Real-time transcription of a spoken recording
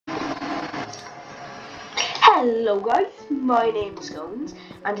Hello guys, my name is Scones,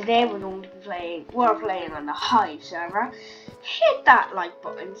 and today we're playing on the Hive server. Hit that like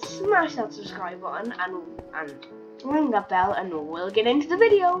button, smash that subscribe button, and ring that bell, and we'll get into the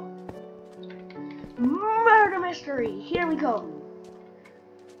video. Murder mystery, here we go.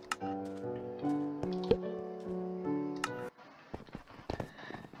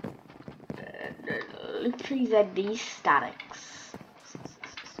 Luke 3ZD statics.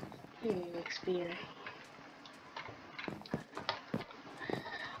 Experience.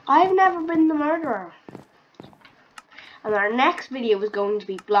 I've never been the murderer. And our next video is going to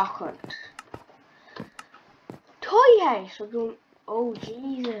be Block Hunt. Toy House, we're going. Oh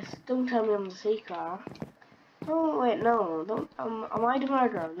Jesus! Don't tell me I'm the seeker. Oh wait, no, don't. Am I the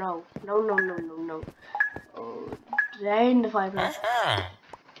murderer? No. Oh, down the 5 minutes.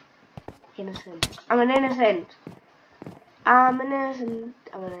 Innocent. I'm an innocent.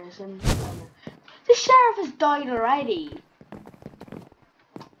 The sheriff has died already.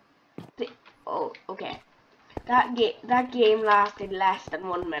 Oh, okay. That game lasted less than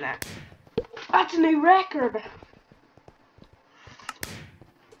 1 minute. That's a new record.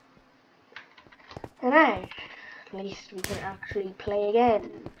 And now, at least we can actually play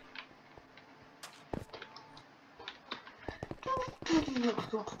again.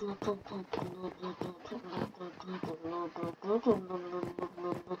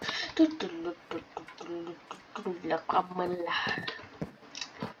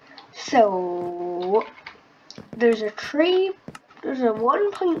 So there's a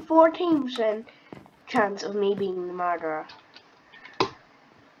 1.14% chance of me being the murderer.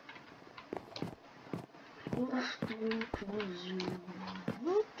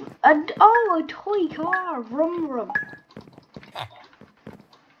 And oh, a toy car, rum.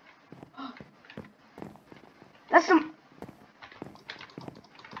 That's some.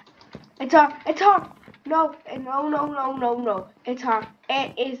 It's her. No. It's her.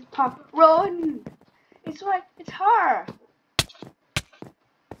 It is her. Run! It's right. It's her.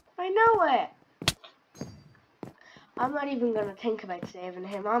 I know it. I'm not even gonna think about saving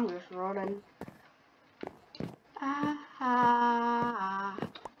him. I'm just running.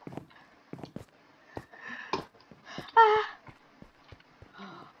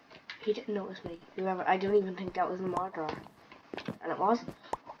 He didn't notice me. I don't even think that was the murderer. And it wasn't.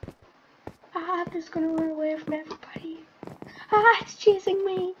 I'm just gonna run away from everybody. It's chasing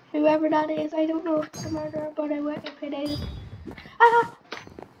me. Whoever that is, I don't know if it's the murderer, but if it is.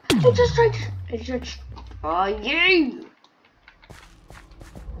 It just tried to. Oh, you!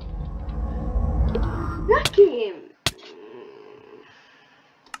 That game!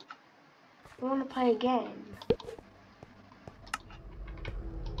 I wanna play again.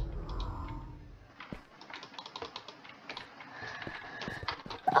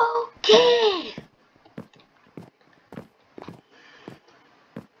 Okay!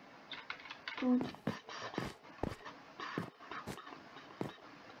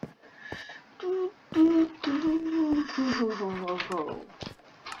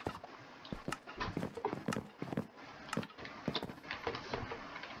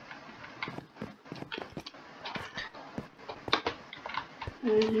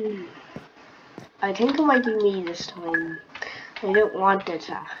 I think it might be me this time. I don't want it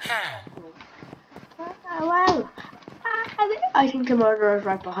to. Well, I think the murderer is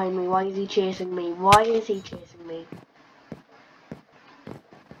right behind me. Why is he chasing me? Nobody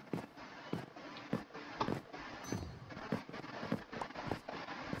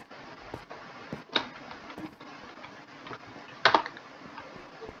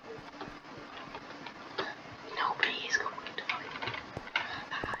is going to find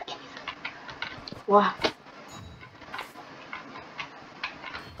me. Jesus. What?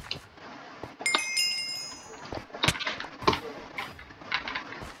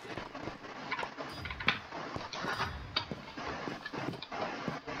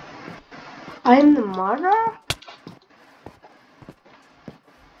 I'm the murderer?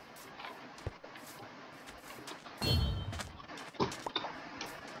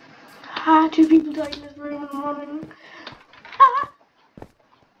 Two people died in this room in the morning.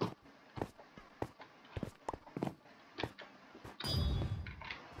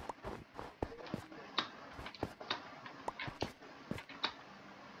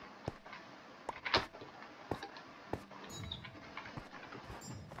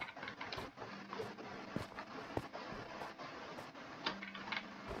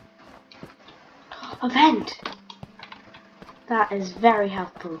 A vent! That is very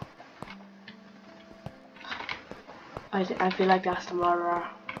helpful. I feel like that's the murderer.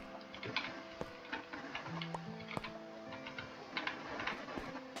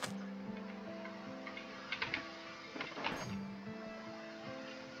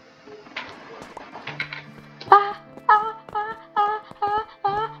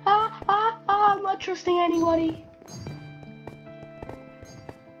 trusting anybody.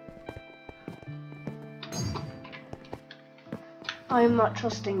 I'm not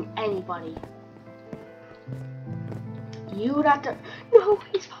trusting anybody. You would have to. No,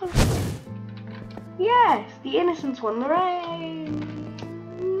 he's falling. Yes, the innocents won the round.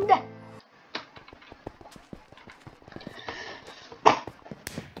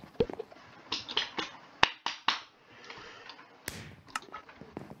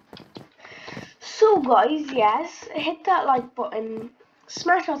 So guys, yes, hit that like button,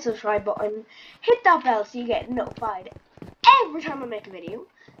 smash that subscribe button, hit that bell so you get notified every time I make a video,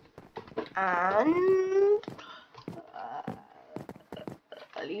 and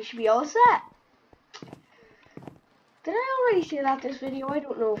you should be all set. Did I already say that this video? I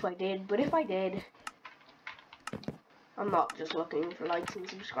don't know if I did, but if I did, I'm not just looking for likes and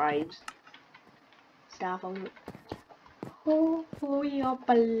subscribes. Stuff on. Oh, your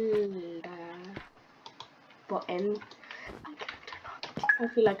button. I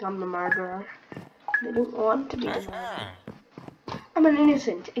feel like I'm the murderer. I don't want to be the murderer. I'm an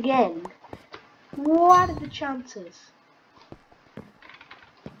innocent again. What are the chances?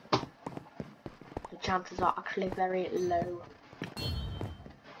 The chances are actually very low.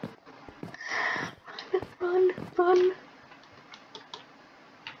 Run, run.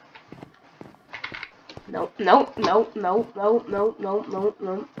 No, no, no, no, no, no, no, no,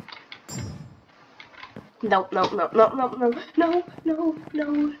 no. No, no, no, no, no, no, no, no, no,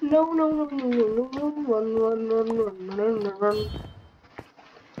 no, no, no, no, no,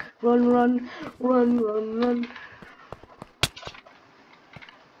 run, run, run, run, run, run, run, run, run, run, run,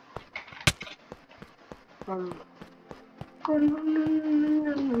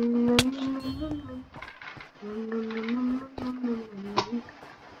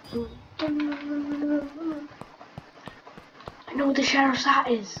 I know what the sheriff's hat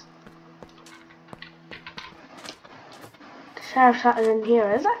is. Sheriff's hat is in here,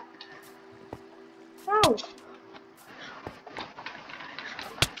 is it? Oh.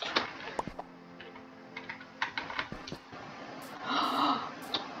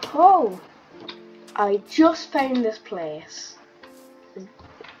 Oh. I just found this place.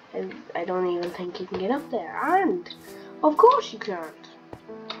 I don't even think you can get up there. And, of course you can't.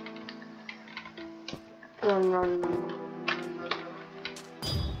 Run, run, run.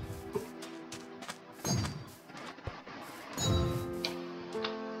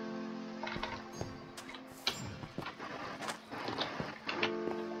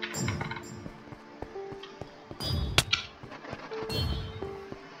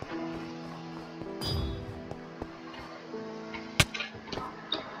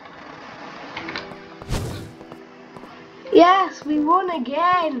 Yes, we won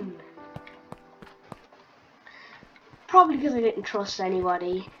again! Probably because I didn't trust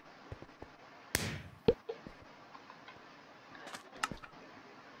anybody.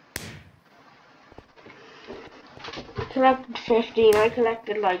 Collected 15, I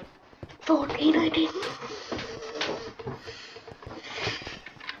collected like 14, I didn't.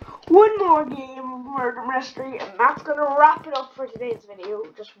 One more game of Murder Mystery, and that's gonna wrap it up for today's video.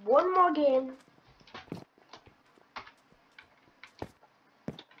 Just one more game.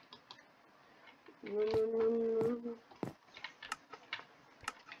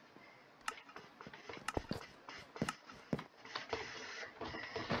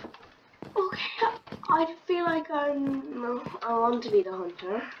 Okay, I feel like I want to be the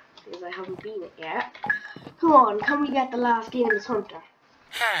hunter, because I haven't been it yet. Come on, can we get the last game as hunter?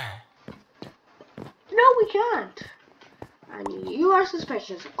 No, we can't. And you are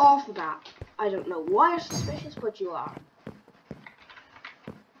suspicious off the bat. I don't know why you're suspicious, but you are.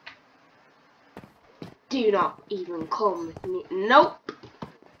 Do not even come with me. Nope.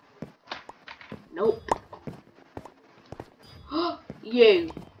 Nope. You.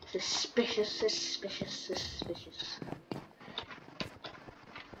 Suspicious, suspicious, suspicious.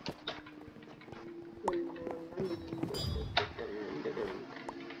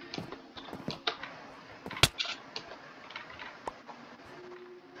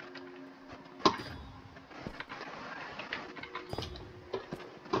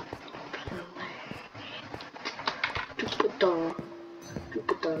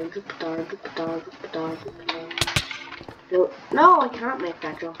 No, I can't make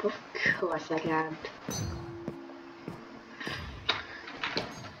that jump. Of course I can't.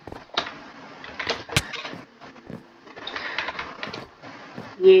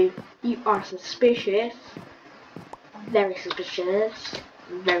 You are suspicious. Very suspicious.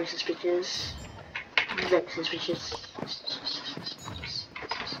 Very suspicious. Very suspicious.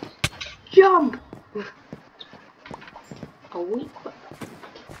 Jump! A weak one.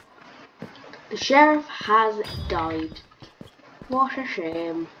 The sheriff has died. What a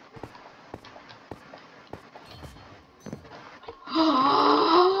shame.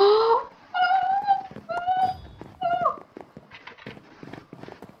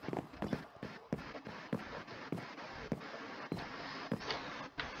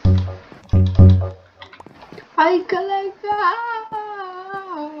 I collect that.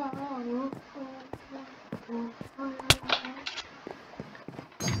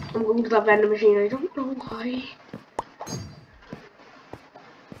 I'm going to that vending machine. I don't know why.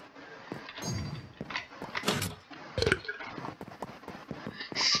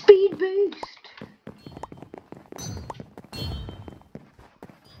 Speed boost.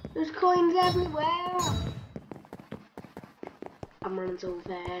 There's coins everywhere. I'm running so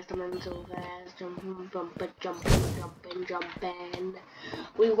fast, jumping, bumping, jumping.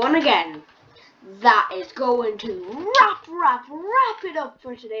 We won again. That is going to wrap it up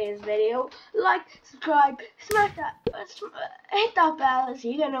for today's video. Like, subscribe, smash that, hit that bell so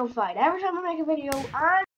you get notified every time I make a video. And